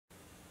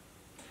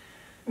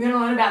we're going to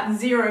learn about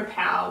zero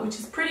power, which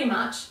is pretty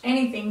much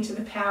anything to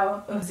the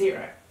power of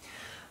 0.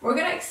 We're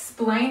going to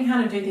explain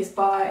how to do this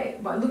by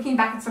looking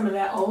back at some of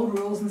our old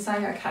rules and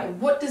saying, okay,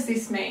 what does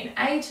this mean?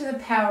 A to the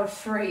power of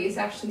 3 is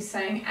actually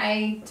saying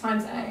A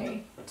times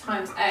A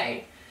times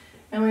A.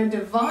 And we're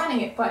dividing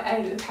it by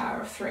A to the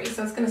power of 3.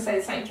 So it's going to say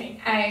the same thing,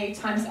 A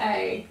times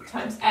A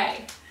times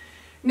A.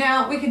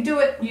 Now, we could do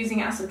it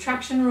using our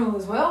subtraction rule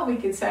as well. We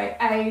could say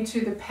A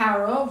to the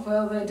power of,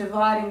 well, they're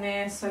dividing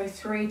there, so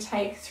 3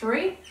 take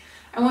 3.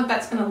 And what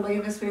that's going to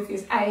leave us with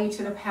is A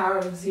to the power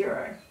of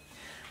 0.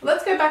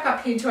 Let's go back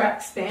up here to our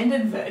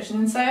expanded version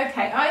and say,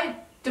 okay, A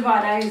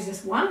divide A is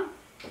just 1.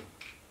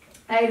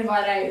 A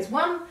divide A is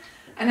 1.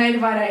 And A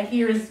divide A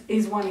here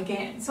is 1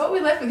 again. So what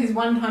we're left with is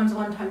 1 times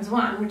 1 times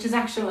 1, which is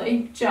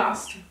actually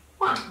just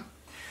 1.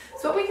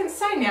 So what we can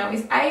say now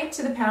is A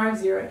to the power of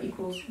 0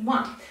 equals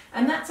 1.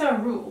 And that's our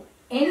rule.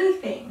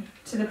 Anything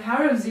to the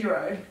power of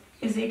 0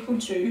 is equal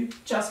to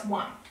just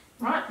 1.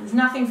 Right? There's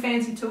nothing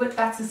fancy to it.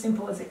 That's as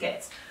simple as it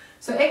gets.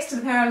 So x to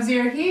the power of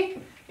 0 here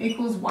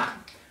equals 1.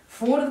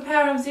 4 to the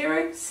power of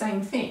 0,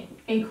 same thing,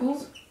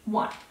 equals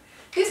 1.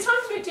 This time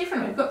it's a bit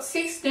different. We've got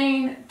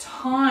 16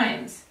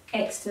 times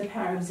x to the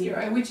power of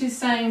 0, which is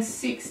saying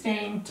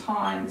 16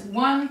 times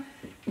 1,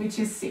 which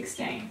is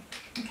 16.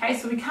 Okay,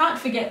 so we can't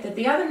forget that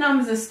the other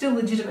numbers are still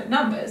legitimate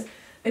numbers.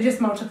 They're just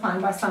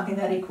multiplying by something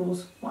that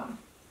equals 1.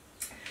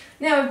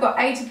 Now we've got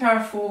a to the power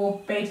of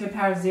 4, b to the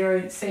power of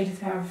 0, c to the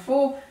power of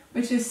 4,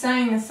 which is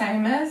saying the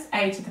same as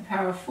a to the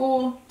power of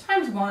 4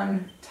 times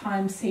 1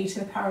 times c to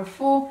the power of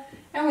 4.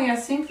 And we are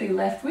simply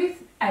left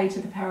with a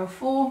to the power of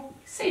 4,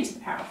 c to the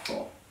power of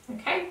 4.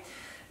 Okay?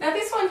 Now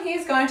this one here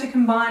is going to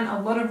combine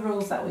a lot of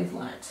rules that we've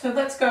learnt. So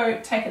let's go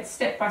take it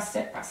step by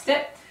step by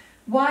step.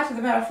 Y to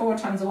the power of 4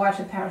 times y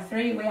to the power of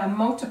 3. We are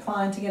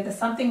multiplying together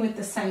something with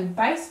the same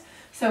base.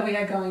 So we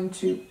are going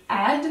to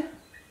add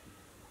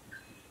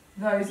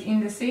those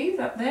indices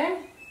up there.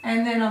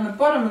 And then on the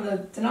bottom of the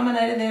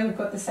denominator there, we've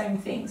got the same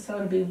thing. So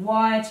it'll be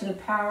y to the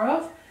power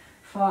of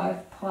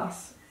 5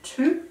 plus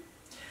 2.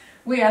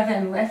 We are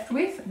then left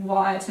with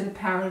y to the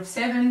power of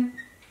 7,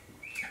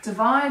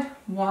 divide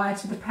y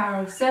to the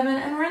power of 7,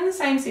 and we're in the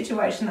same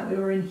situation that we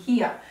were in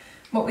here.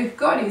 What we've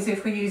got is,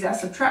 if we use our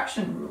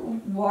subtraction rule,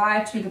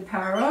 y to the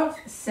power of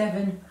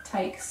 7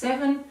 take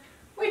 7,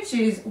 which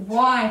is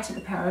y to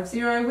the power of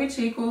 0, which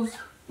equals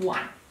 1.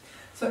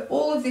 So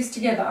all of this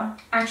together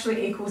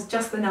actually equals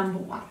just the number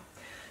 1.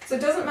 So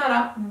it doesn't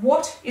matter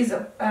what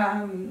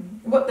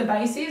the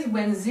base is.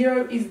 When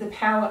 0 is the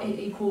power, it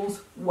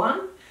equals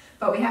 1.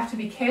 But we have to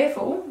be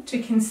careful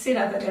to consider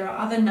that there are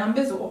other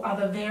numbers or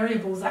other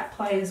variables at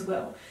play as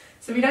well.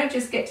 So we don't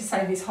just get to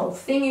say this whole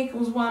thing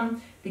equals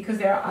 1, because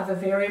there are other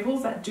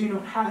variables that do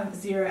not have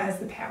 0 as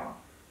the power.